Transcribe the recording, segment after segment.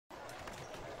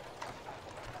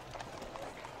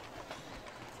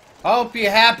I hope you're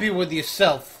happy with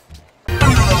yourself. Hey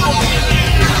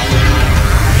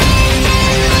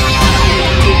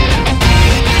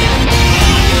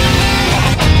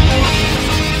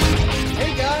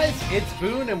guys, it's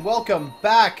Boone and welcome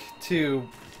back to,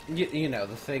 you know,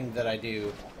 the thing that I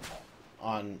do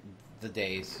on the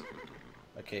days,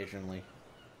 occasionally.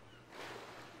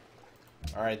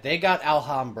 Alright, they got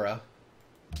Alhambra.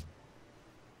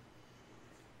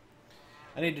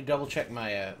 I need to double check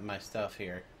my my stuff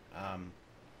here.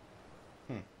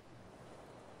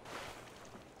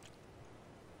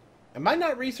 Am I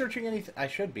not researching anything? I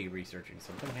should be researching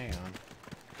something. Hang on.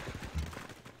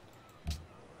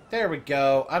 There we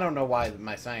go. I don't know why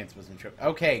my science wasn't true.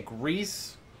 Okay,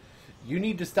 Greece. You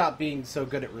need to stop being so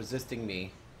good at resisting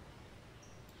me.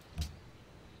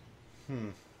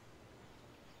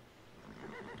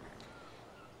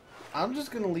 I'm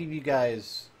just gonna leave you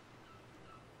guys...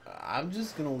 I'm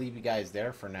just gonna leave you guys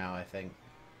there for now, I think.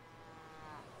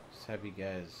 Just have you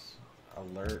guys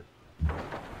alert.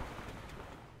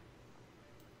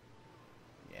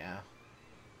 Yeah.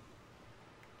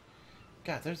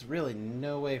 God, there's really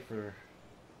no way for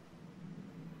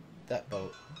that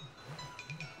boat.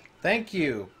 Thank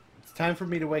you! It's time for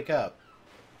me to wake up.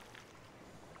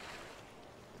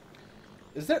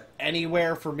 Is there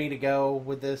anywhere for me to go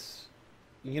with this?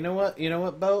 You know what? You know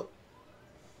what, boat?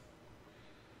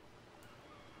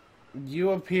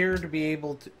 You appear to be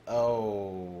able to...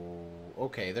 Oh...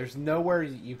 Okay, there's nowhere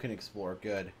you can explore.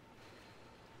 Good.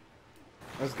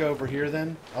 Let's go over here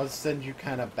then. I'll send you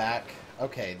kind of back.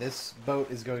 Okay, this boat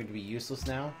is going to be useless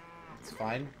now. It's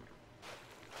fine.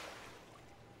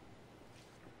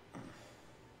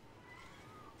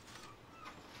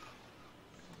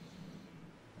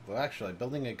 Well, actually,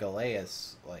 building a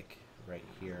Galeas, like, right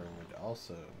here would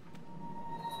also...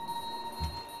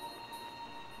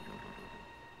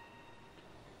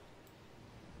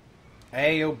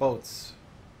 Hey, yo, boats.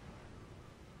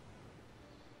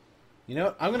 You know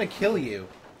what? I'm gonna kill you.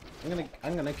 I'm gonna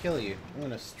kill you. I'm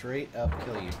gonna straight up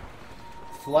kill you.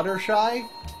 Fluttershy,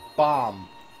 bomb.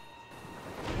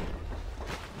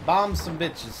 Bomb some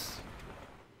bitches.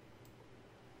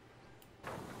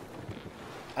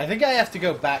 I think I have to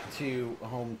go back to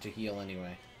home to heal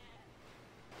anyway.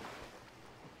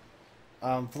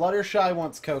 Fluttershy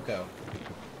wants Cocoa.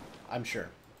 I'm sure.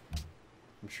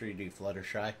 I'm sure you do,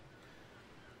 Fluttershy.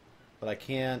 But I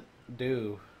can't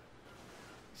do,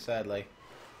 sadly.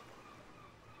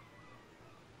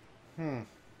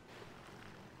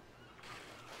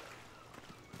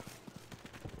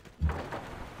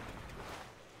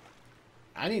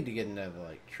 I need to get another,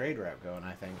 like, trade route going,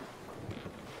 I think.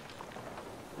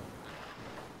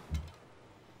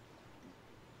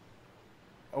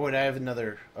 Oh, and I have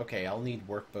another... Okay, I'll need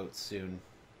workboats soon.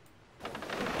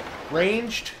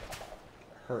 Ranged.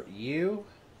 Hurt you.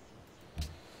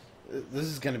 This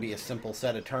is going to be a simple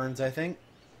set of turns, I think.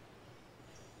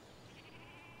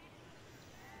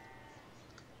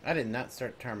 I did not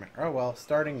start turn. Oh, well,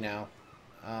 starting now.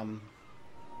 But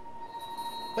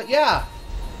yeah.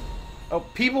 Oh,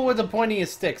 people with the pointiest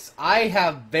sticks. I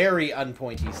have very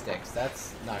unpointy sticks.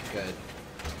 That's not good.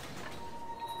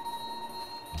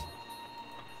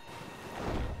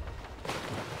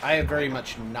 I have very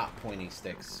much not pointy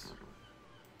sticks.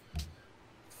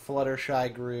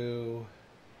 Fluttershy grew.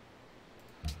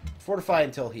 Fortify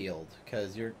until healed,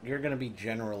 because you're going to be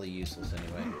generally useless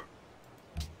anyway.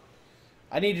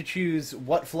 I need to choose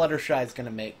what Fluttershy is going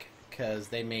to make, because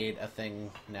they made a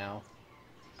thing now.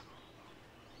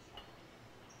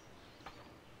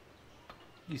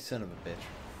 You son of a bitch.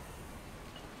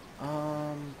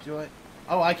 Do I...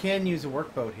 Oh, I can use a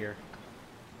workboat here.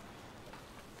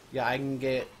 Yeah, I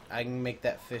can make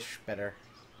that fish better.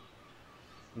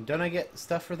 And don't I get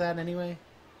stuff for that anyway?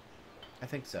 I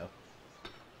think so.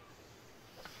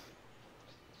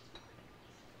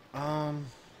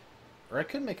 Or I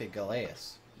could make a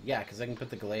Galeas. Yeah, because I can put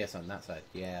the Galeas on that side.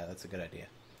 Yeah, that's a good idea.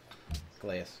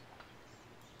 Galeas.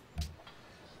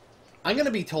 I'm going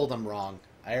to be told I'm wrong.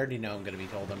 I already know I'm going to be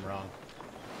told I'm wrong.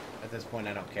 At this point,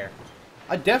 I don't care.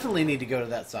 I definitely need to go to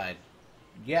that side.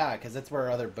 Yeah, because that's where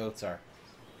other boats are.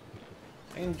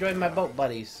 I can join my boat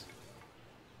buddies.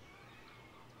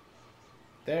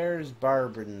 There's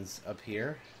Barbans up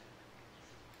here.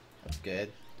 That's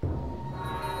good.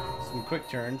 Some quick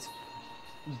turns.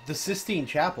 The Sistine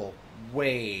Chapel.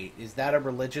 Wait, is that a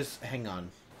religious... Hang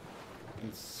on.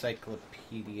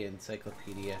 Encyclopedia.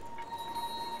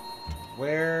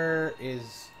 Where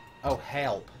is... Oh,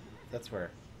 help. That's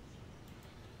where.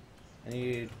 I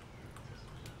need...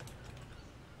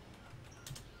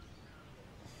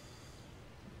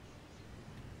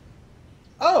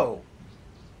 Oh!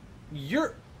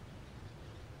 You're...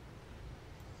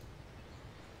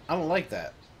 I don't like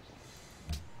that.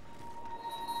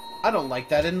 I don't like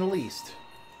that in the least.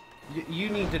 You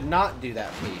need to not do that,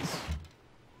 please.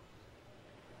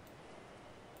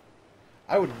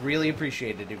 I would really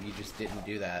appreciate it if you just didn't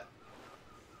do that.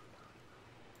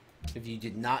 If you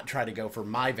did not try to go for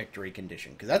my victory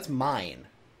condition, because that's mine,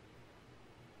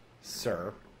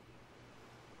 sir.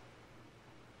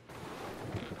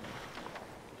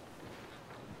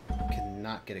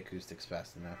 Cannot get acoustics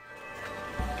fast enough.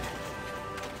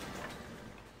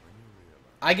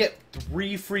 I get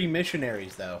 3 free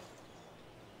missionaries, though.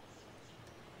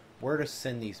 Where to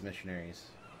send these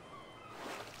missionaries?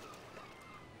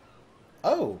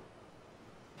 Oh!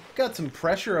 Got some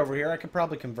pressure over here. I could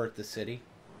probably convert this city.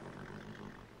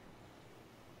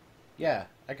 Yeah,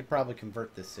 I could probably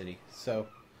convert this city. So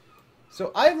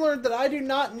I've learned that I do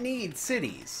not need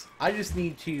cities. I just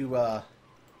need to,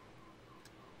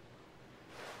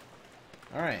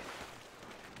 Alright.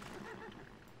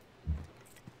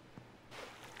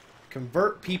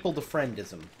 Convert people to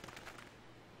friendism.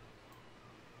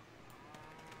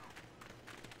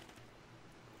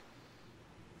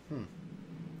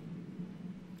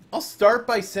 I'll start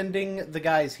by sending the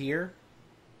guys here.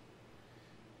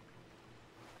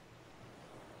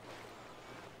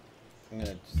 I'm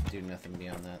gonna just do nothing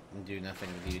beyond that and do nothing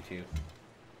with you two.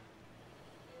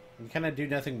 And kind of do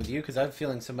nothing with you because I have a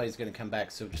feeling somebody's gonna come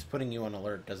back, so just putting you on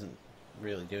alert doesn't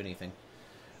really do anything.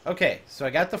 Okay, so I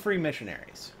got the free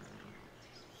missionaries.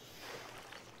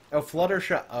 Oh,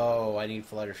 Fluttershy. Oh, I need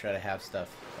Fluttershy to have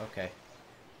stuff. Okay.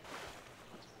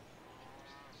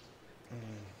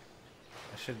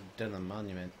 I should have done the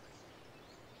monument.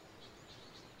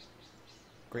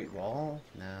 Great Wall?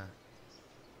 Nah.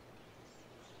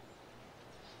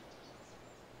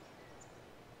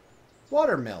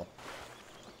 Watermill.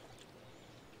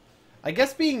 I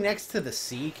guess being next to the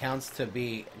sea counts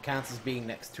as being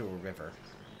next to a river.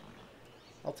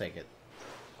 I'll take it.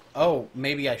 Oh,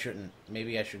 maybe I shouldn't.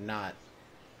 Maybe I should not.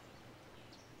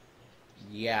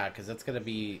 Yeah, because that's going to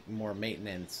be more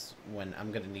maintenance when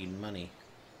I'm going to need money.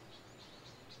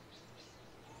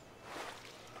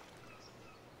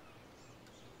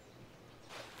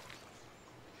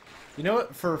 You know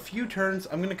what? For a few turns,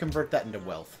 I'm going to convert that into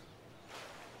wealth.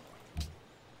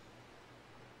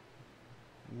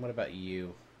 What about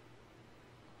you?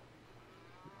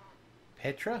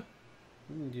 Petra?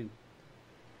 Do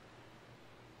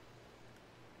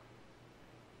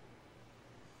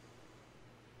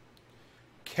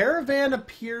Caravan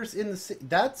appears in the city.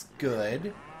 That's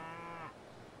good.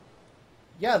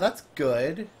 Yeah, that's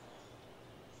good.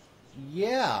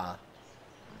 Yeah.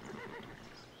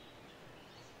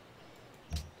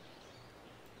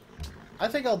 I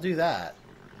think I'll do that.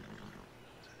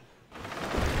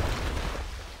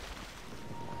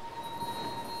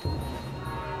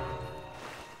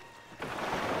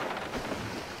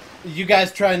 You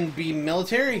guys try and be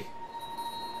military?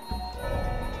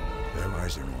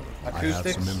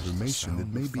 Acoustics? I have some information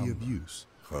that may be of use.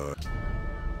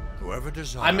 Whoever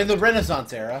desires. I'm in the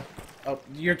Renaissance era. Oh,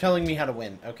 you're telling me how to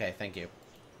win. Okay, thank you.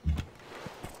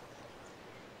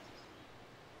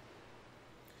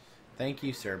 Thank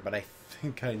you, sir, but I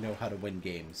think I know how to win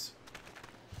games.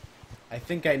 I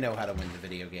think I know how to win the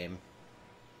video game.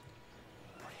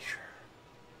 Pretty sure.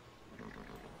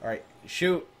 Alright,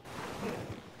 shoot.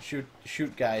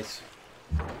 Shoot, guys.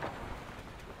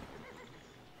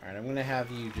 Alright, I'm gonna have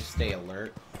you just stay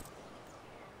alert.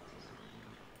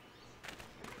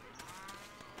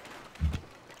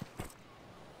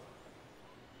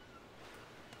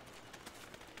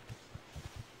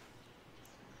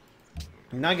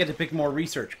 Now I get to pick more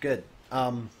research. Good.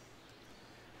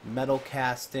 Metal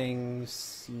casting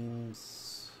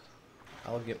seems...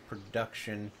 I'll get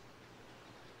production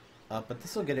up, but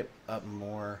this will get it up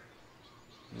more.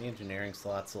 The engineering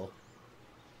slots will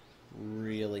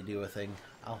really do a thing.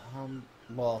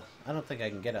 Well, I don't think I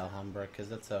can get Alhambra because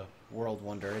that's a world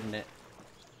wonder, isn't it?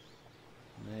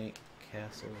 Night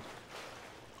Castle.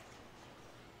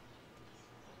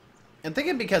 I'm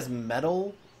thinking because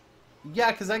metal...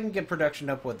 Yeah, because I can get production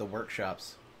up with the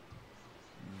workshops.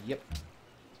 Yep.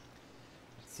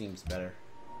 Seems better.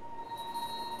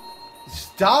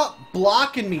 Stop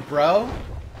blocking me, bro!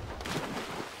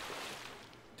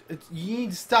 You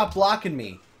need to stop blocking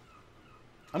me.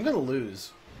 I'm gonna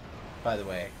lose, by the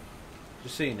way.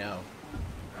 Just so you know.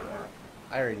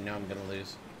 I already know I'm gonna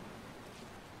lose.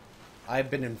 I've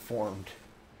been informed.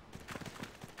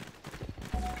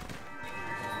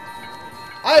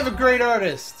 I have a great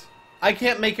artist! I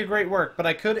can't make a great work, but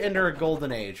I could enter a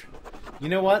golden age. You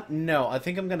know what? No, I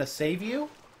think I'm gonna save you.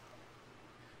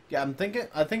 Yeah,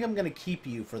 I think I'm gonna keep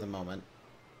you for the moment.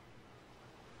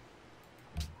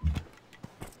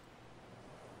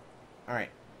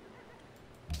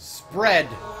 Spread!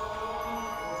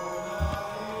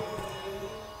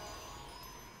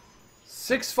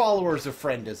 6 followers of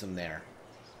friendism there.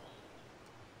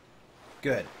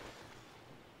 Good.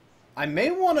 I may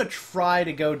want to try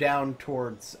to go down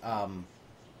towards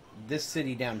this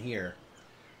city down here.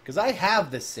 Because I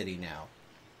have this city now.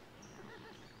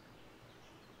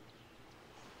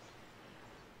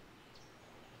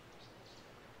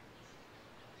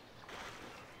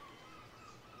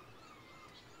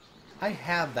 I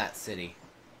have that city.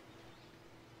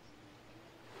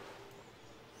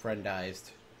 Friendized.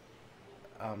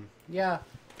 Yeah.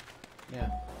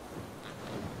 Yeah.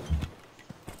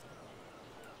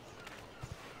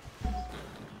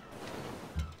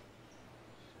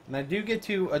 And I do get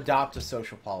to adopt a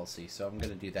social policy, so I'm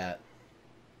going to do that.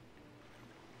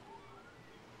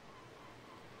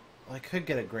 Well, I could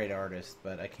get a great artist,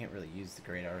 but I can't really use the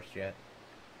great artist yet.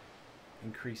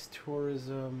 Increase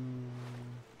tourism.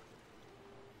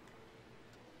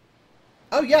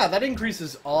 Oh yeah, that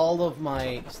increases all of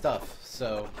my stuff,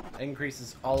 so it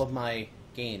increases all of my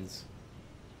gains.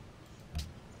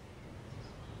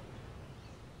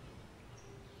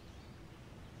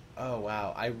 Oh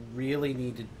wow, I really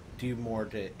need to do more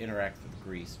to interact with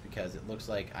Greece, because it looks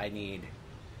like I need...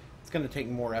 It's going to take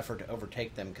more effort to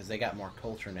overtake them, because they got more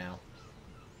culture now.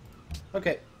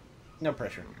 Okay, no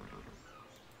pressure.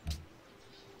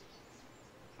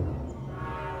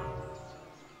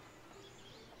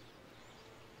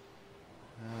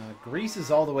 Greece is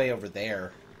all the way over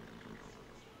there.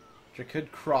 Which I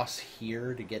could cross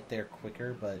here to get there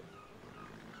quicker, but...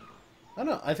 I don't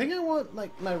know, I think I want,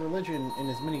 like, my religion in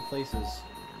as many places.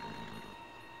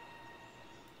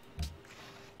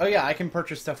 Oh yeah, I can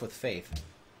purchase stuff with faith.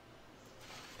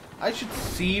 I should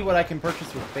see what I can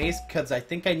purchase with faith, because I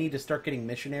think I need to start getting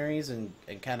missionaries and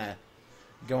kind of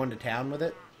go into town with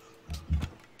it.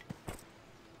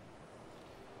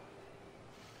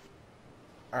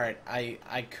 Alright,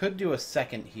 I could do a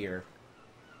second here.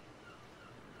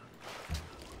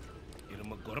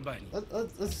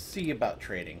 Let's see about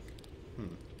trading.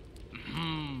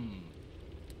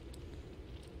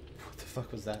 What the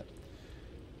fuck was that?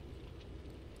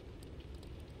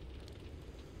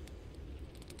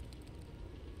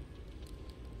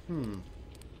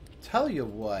 Tell you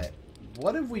what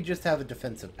if we just have a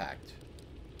defensive pact?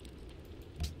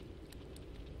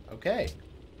 Okay.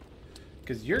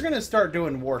 Because you're going to start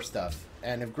doing war stuff.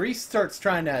 And if Greece starts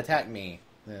trying to attack me,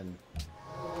 then...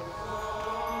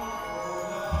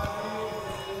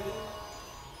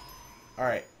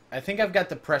 Alright, I think I've got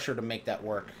the pressure to make that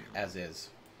work as is.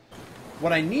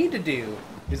 What I need to do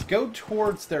is go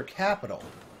towards their capital.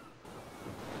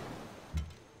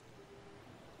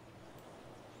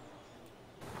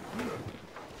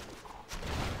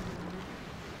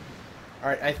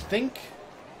 Alright, I think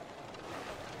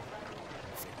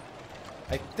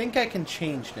I can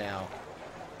change now.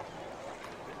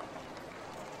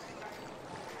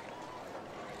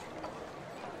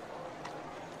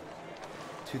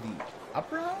 To the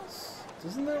upper house?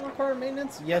 Doesn't that require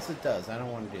maintenance? Yes, it does. I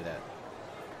don't want to do that.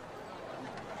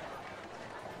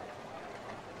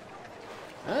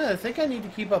 I think I need to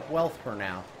keep up wealth for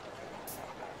now.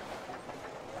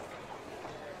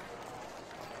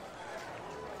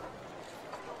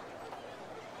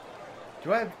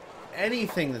 Do I have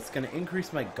anything that's going to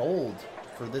increase my gold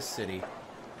for this city?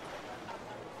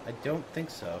 I don't think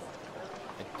so.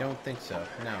 I don't think so.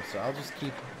 No, so I'll just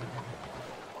keep...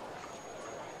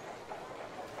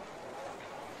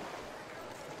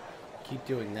 Keep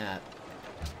doing that.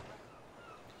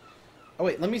 Oh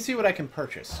wait, let me see what I can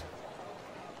purchase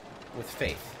with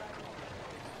faith.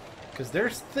 Because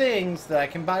there's things that I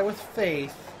can buy with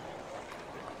faith.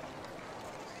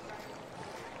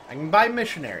 I can buy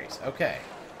missionaries. Okay.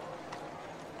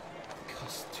 It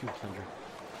costs 200.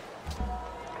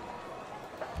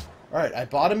 Alright, I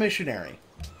bought a missionary.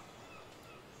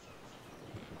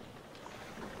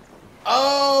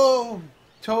 Oh!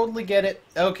 Totally get it.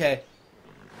 Okay.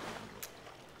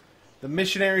 The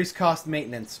missionaries cost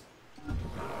maintenance.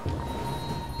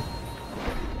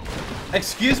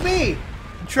 Excuse me? You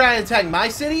trying to attack my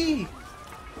city?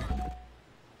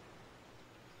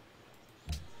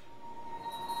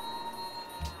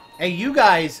 Hey, you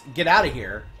guys, get out of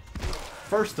here.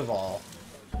 First of all.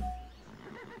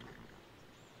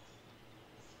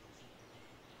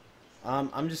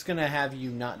 I'm just gonna have you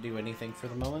not do anything for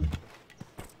the moment.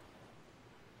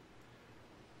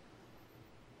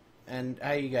 And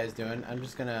how you guys doing? I'm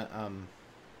just gonna,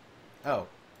 oh,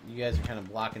 you guys are kind of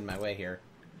blocking my way here.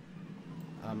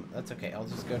 That's okay. I'll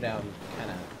just go down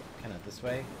kind of this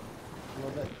way a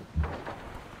little bit.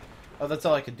 Oh, that's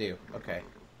all I could do. Okay.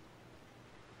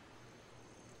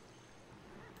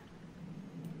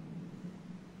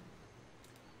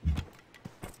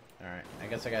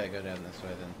 guess I gotta go down this way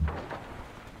then.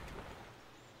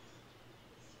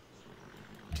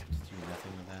 Do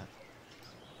nothing with that.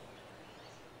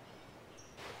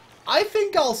 I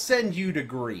think I'll send you to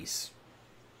Greece.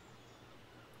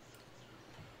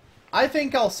 I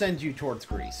think I'll send you towards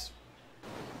Greece.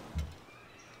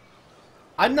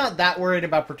 I'm not that worried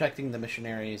about protecting the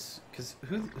missionaries, because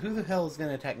who the hell is going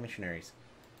to attack missionaries?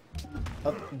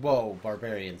 Oh, whoa,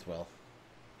 barbarians will.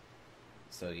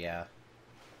 So, yeah.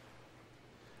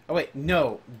 Oh, wait,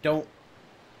 no, don't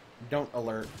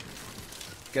alert.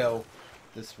 Go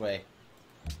this way.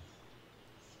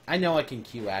 I know I can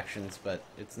queue actions, but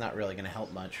it's not really going to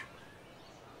help much.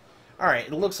 Alright,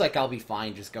 it looks like I'll be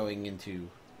fine just going into...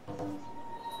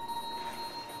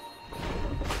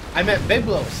 I'm at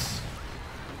Byblos.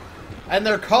 And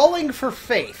they're calling for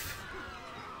faith.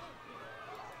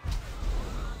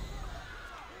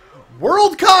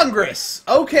 World Congress!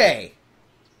 Okay.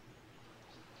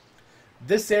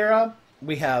 This era,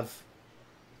 we have...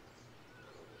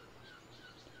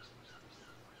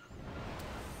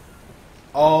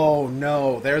 Oh,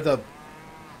 no. They're the...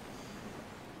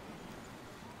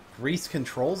 Greece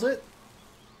controls it?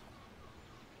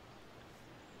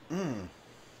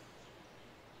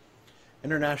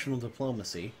 International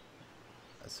diplomacy.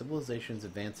 As civilizations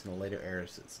advance in the later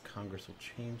eras, its Congress will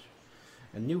change.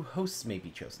 And new hosts may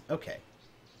be chosen. Okay.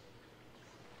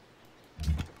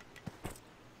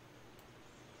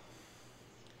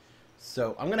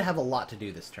 So, I'm going to have a lot to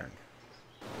do this turn.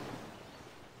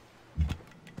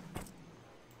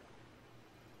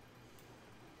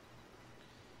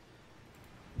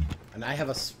 And I have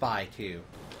a spy, too.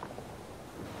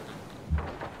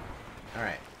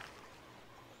 Alright.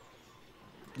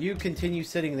 You continue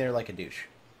sitting there like a douche.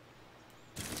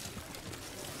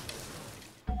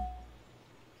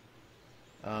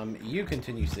 You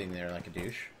continue sitting there like a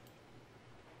douche.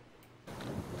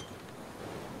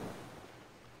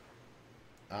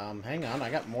 Hang on, I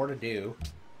got more to do.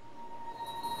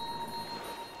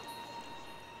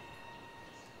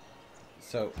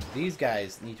 So, these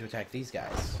guys need to attack these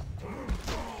guys.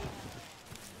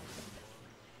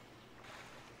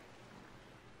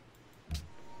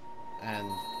 And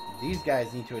these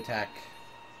guys need to attack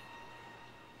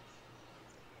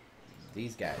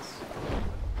these guys.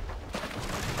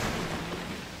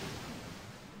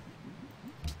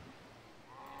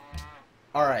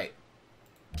 Alright.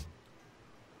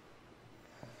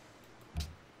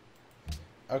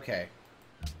 Okay.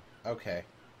 Okay.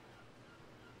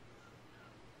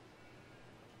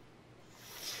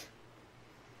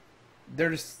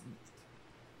 There's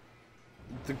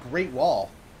the Great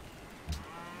Wall.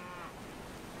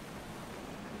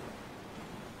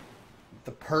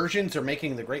 The Persians are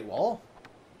making the Great Wall?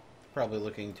 Probably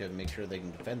looking to make sure they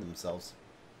can defend themselves.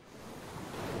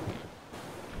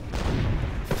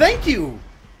 Thank you!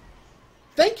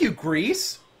 Thank you,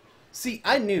 Greece! See,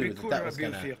 I knew that was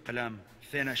gonna...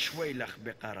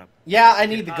 Yeah, I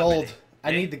need the gold.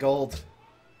 I need the gold.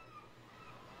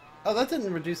 Oh, that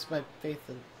didn't reduce my faith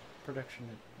in production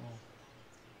at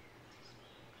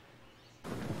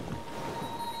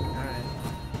all. Alright.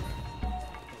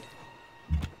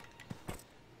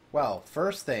 Well,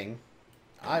 first thing,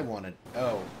 I wanted...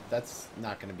 Oh, that's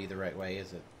not going to be the right way,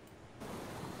 is it?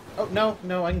 Oh, no,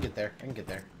 no, I can get there. I can get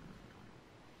there.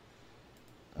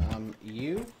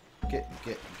 You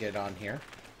get on here.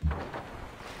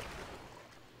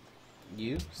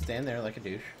 You stand there like a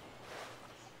douche.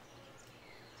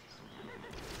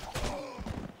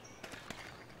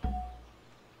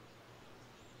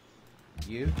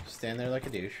 You stand there like a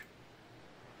douche.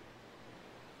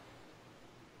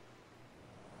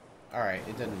 Alright,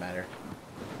 it doesn't matter.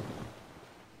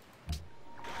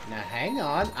 Now hang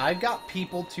on, I've got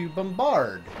people to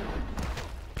bombard.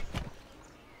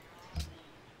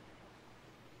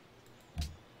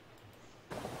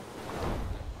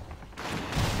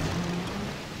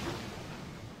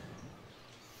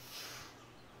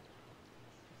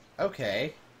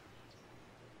 Okay.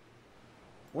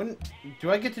 When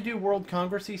do I get to do World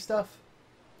Congress-y stuff?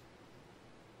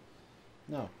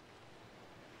 No.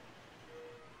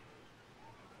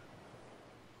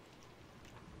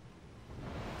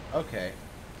 Okay.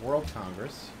 World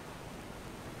Congress.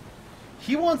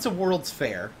 He wants a World's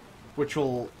Fair, which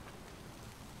I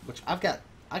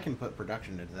can put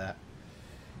production into that.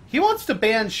 He wants to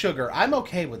ban sugar. I'm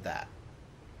okay with that.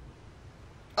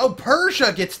 Oh,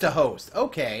 Persia gets to host.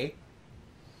 Okay.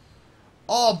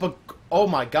 Oh, but... Oh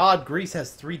my god, Greece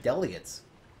has 3 delegates.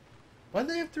 Why do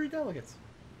they have 3 delegates?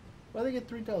 Why do they get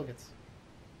 3 delegates?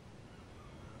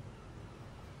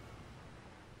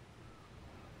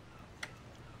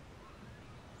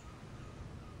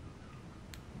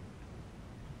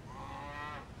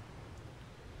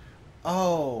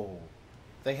 Oh,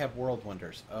 they have world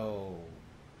wonders. Oh.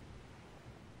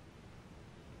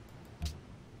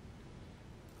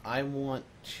 I want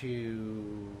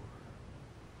to...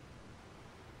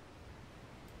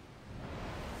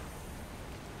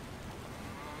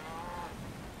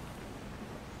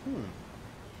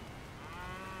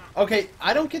 Okay,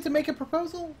 I don't get to make a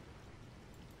proposal?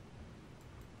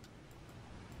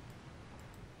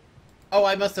 Oh,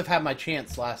 I must have had my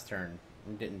chance last turn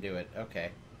and didn't do it.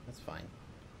 Okay, that's fine.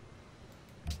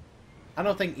 I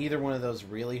don't think either one of those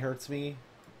really hurts me.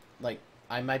 Like,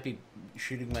 I might be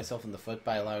shooting myself in the foot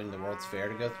by allowing the World's Fair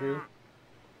to go through.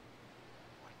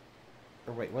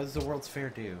 Or wait, what does the World's Fair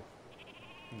do?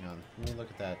 Hang on, let me look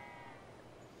at that.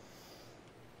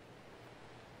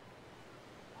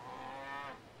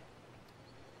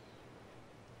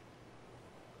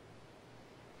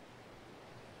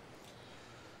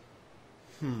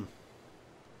 Hmm.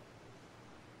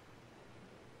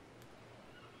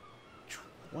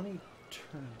 20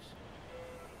 turns.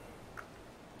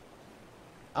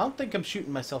 I don't think I'm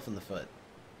shooting myself in the foot.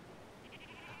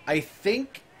 I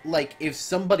think, like, if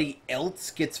somebody else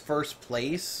gets first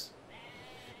place,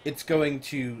 it's going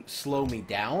to slow me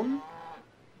down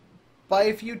by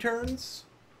a few turns.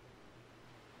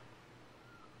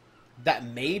 That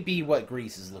may be what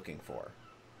Greece is looking for.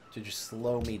 To just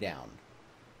slow me down.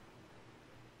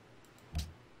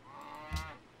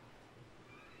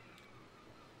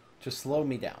 To slow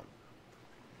me down.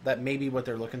 That may be what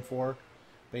they're looking for.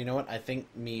 But you know what? I think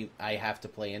I have to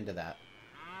play into that.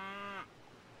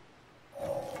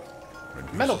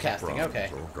 Metal casting,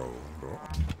 okay.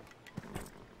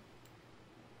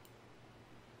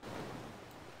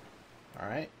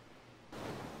 Alright.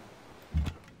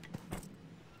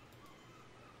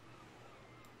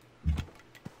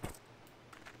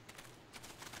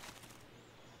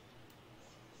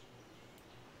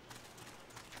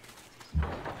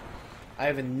 I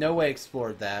have in no way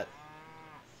explored that.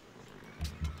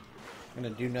 I'm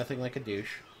gonna do nothing like a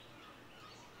douche.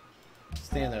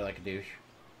 Stand there like a douche.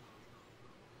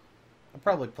 I'm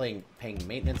probably paying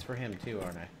maintenance for him too,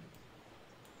 aren't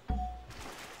I?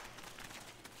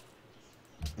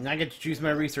 And I get to choose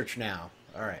my research now.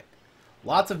 Alright.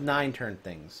 Lots of 9-turn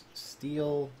things.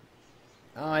 Steel.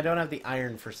 Oh, I don't have the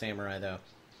iron for samurai though.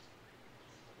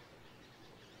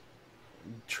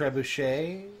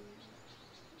 Trebuchet.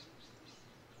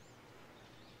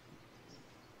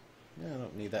 I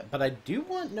don't need that. But I do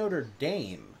want Notre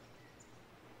Dame.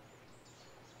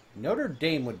 Notre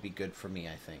Dame would be good for me,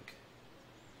 I think.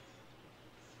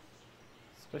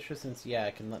 Especially since, yeah,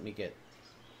 it can let me get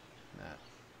that.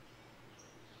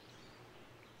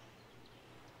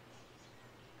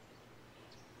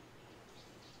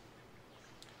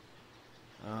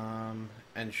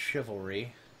 And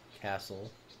Chivalry. Castle.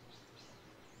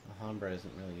 Alhambra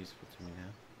isn't really useful to me now.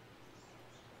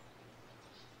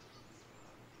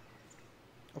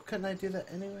 Oh, couldn't I do that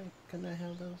anyway? Couldn't I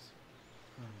have those?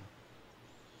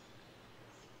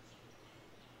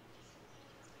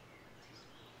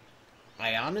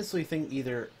 I honestly think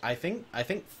either... I think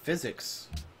physics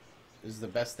is the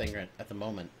best thing at the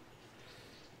moment.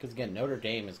 Because again, Notre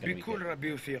Dame is going to be good.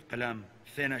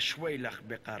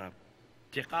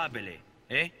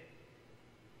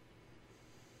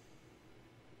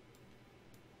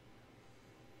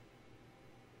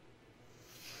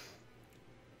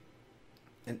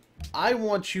 And I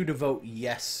want you to vote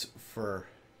yes for...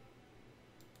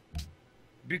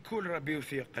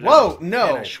 Whoa,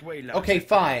 no! Okay,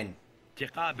 fine.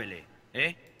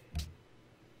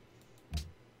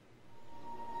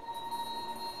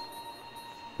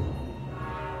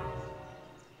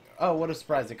 Oh, what a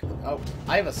surprise. Oh,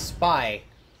 I have a spy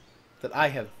that I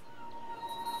have...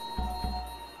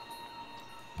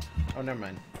 Oh, never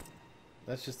mind.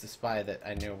 That's just a spy that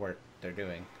I know what they're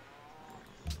doing.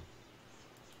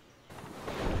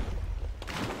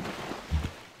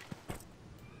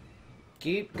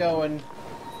 Keep going.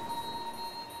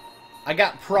 I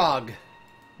got Prague.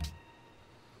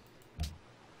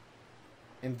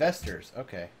 Investors,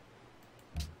 okay.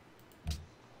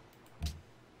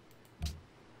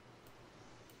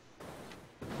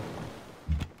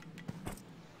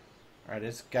 Alright, I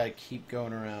just gotta keep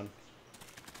going around.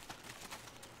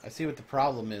 I see what the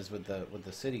problem is with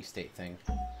the city-state thing.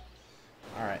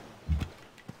 Alright.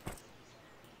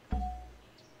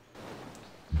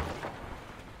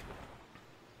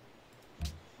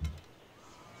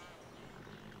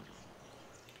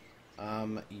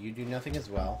 You do nothing as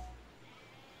well.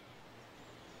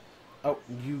 Oh,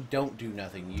 you don't do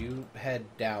nothing. You head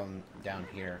down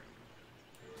here.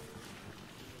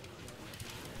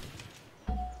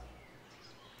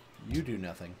 You do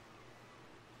nothing.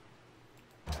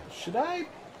 Should I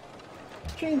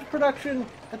change production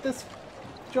at this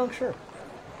juncture?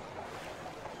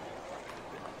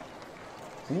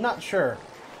 I'm not sure.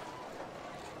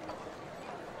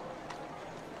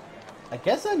 I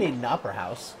guess I need an opera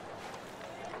house.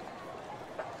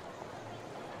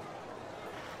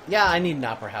 Yeah, I need an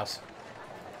opera house.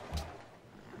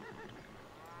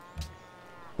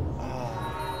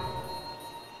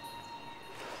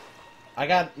 I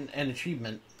got an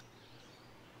achievement.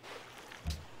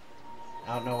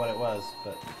 I don't know what it was,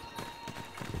 but...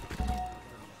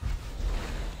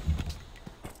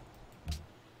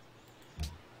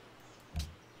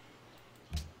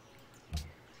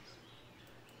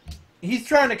 He's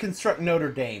trying to construct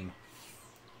Notre Dame.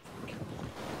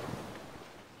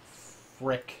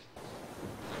 Frick.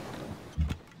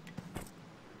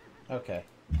 Okay.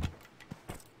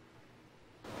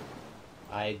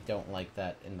 I don't like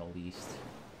that in the least.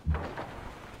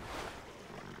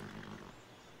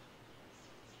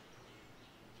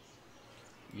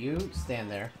 You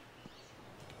stand there.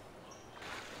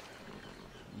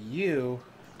 You...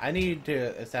 I need to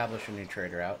establish a new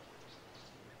trader out.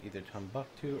 Either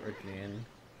Timbuktu or Jin.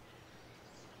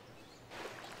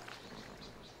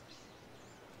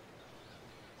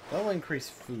 They'll increase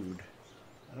food.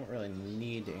 I don't really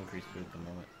need to increase food at the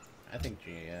moment. I think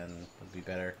Jin would be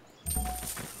better.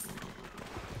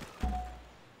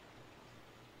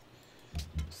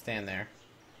 Stand there.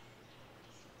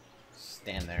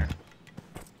 Stand there.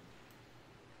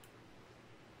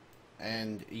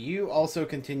 And you also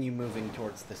continue moving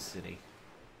towards the city.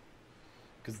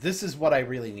 Because this is what I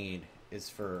really need, is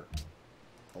for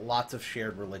lots of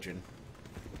shared religion.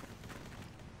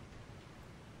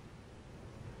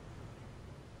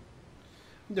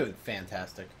 I'm doing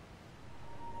fantastic.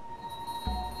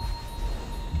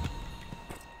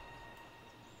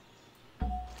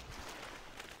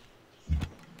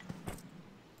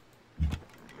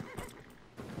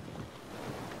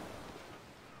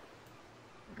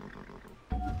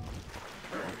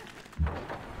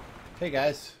 Hey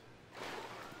guys.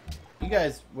 You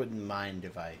guys wouldn't mind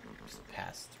if I just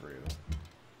passed through.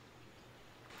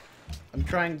 I'm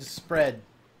trying to spread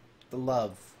the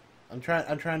love. I'm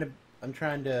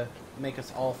trying to make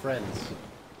us all friends.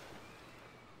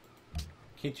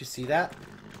 Can't you see that?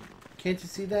 Can't you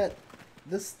see that?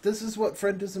 This is what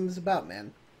friendism is about,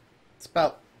 man. It's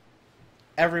about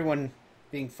everyone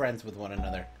being friends with one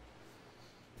another.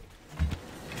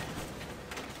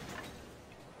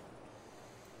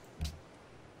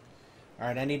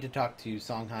 Alright, I need to talk to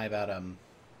Songhai about,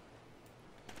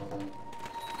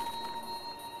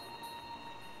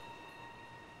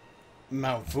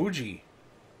 Mount Fuji.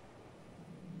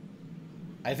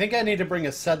 I think I need to bring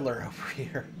a settler over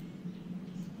here.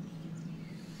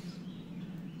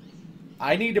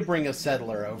 I need to bring a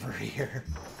settler over here.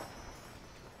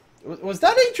 Was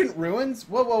that ancient ruins?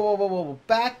 Whoa, whoa, whoa, whoa, whoa.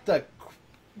 Back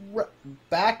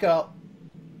up.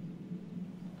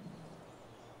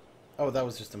 Oh, that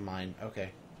was just a mine. Okay.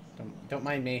 Don't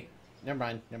mind me. Never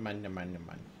mind.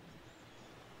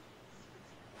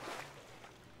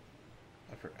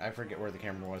 I forget where the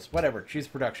camera was. Whatever. Choose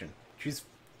production. Choose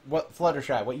what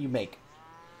Fluttershy, what you make.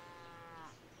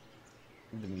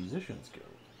 The Musicians Guild.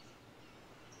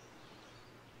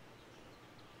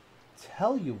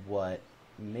 Tell you what,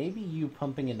 maybe you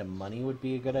pumping into money would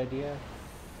be a good idea.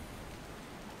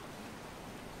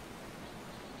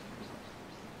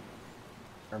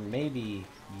 Or maybe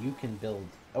you can build...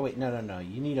 Oh, wait, no.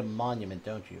 You need a monument,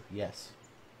 don't you? Yes.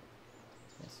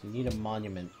 Yes, you need a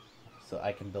monument so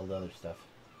I can build other stuff.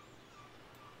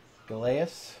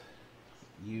 Galeas,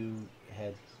 you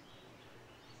head...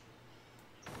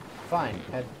 Fine,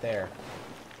 head there.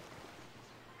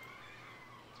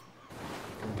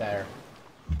 And there.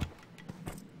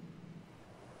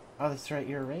 Oh, that's right,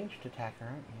 you're a ranged attacker,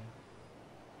 aren't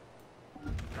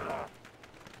you?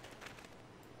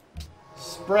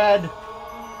 Spread.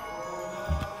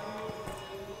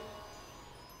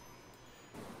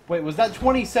 Wait, was that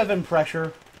 27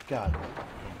 pressure? God.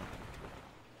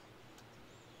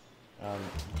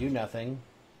 Do nothing.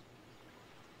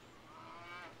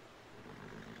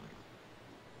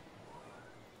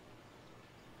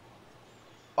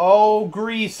 Oh,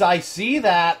 Greece, I see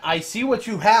that. I see what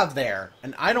you have there.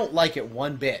 And I don't like it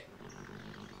one bit.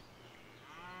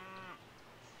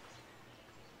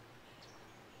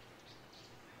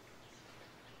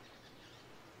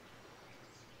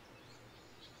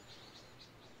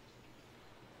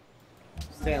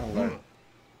 Stand alert.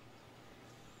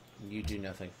 You do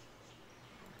nothing.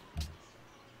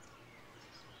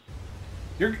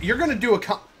 You're gonna do a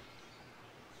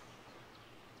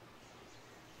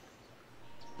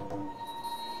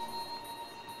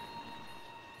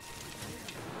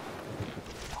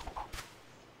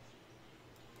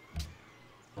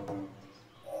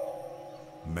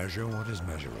measure what is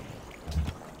measurable.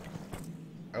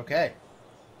 Okay.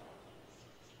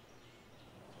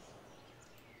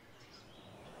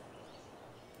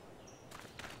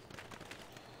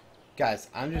 Guys,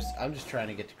 I'm just trying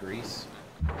to get to Greece.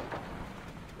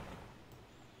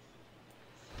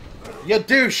 You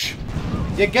douche!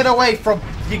 You get away from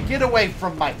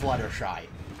my Fluttershy.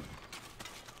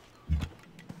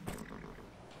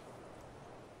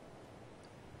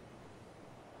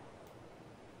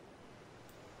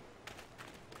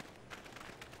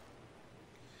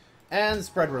 And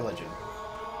spread religion.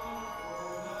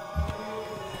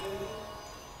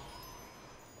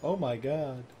 Oh my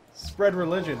god. Spread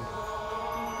religion.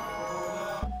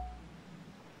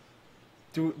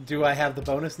 Do I have the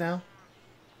bonus now?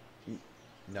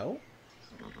 No?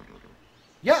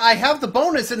 Yeah, I have the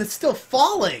bonus and it's still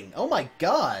falling! Oh my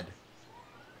god.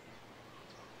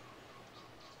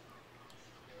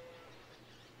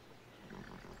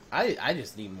 I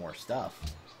just need more stuff.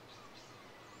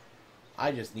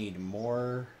 I just need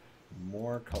more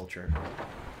culture.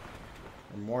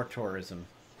 Or more tourism.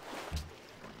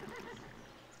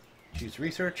 Choose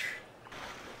research.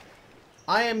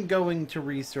 I am going to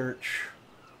research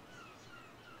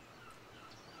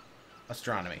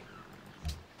astronomy.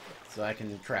 So I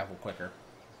can travel quicker.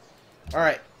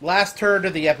 Alright, last turn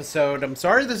of the episode. I'm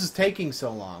sorry this is taking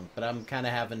so long, but I'm kind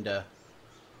of having to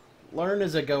learn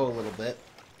as I go a little bit.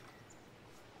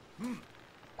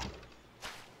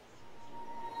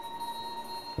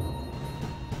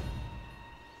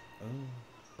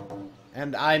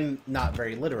 And I'm not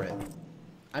very literate.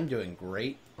 I'm doing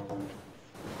great.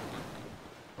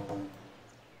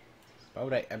 Why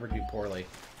would I ever do poorly?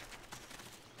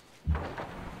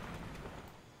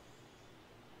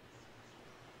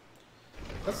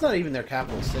 That's not even their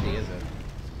capital city, is it?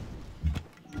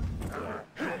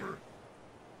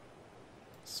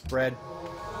 Spread.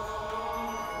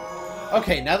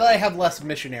 Okay, now that I have less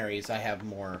missionaries, I have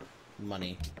more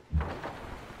money.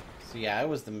 So yeah, it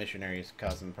was the missionaries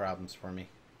causing problems for me.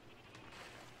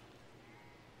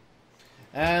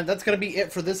 And that's going to be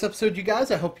it for this episode, you guys.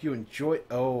 I hope you enjoyed...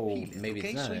 Oh, maybe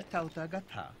it's not it.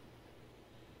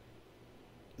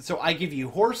 So I give you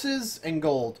horses and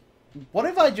gold. What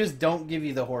if I just don't give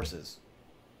you the horses?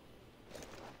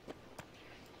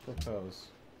 Propose.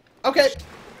 Okay.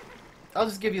 I'll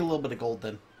just give you a little bit of gold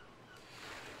then.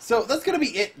 So that's going to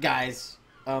be it, guys.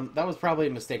 That was probably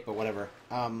a mistake, but whatever.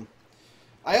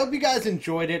 I hope you guys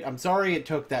enjoyed it. I'm sorry it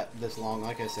took this long.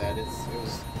 Like I said, it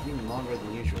was even longer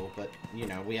than usual, but, you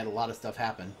know, we had a lot of stuff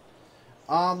happen.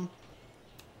 So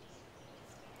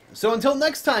until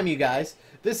next time, you guys,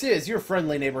 this is your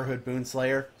friendly neighborhood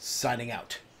Boonslayer, signing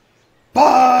out.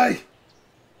 Bye!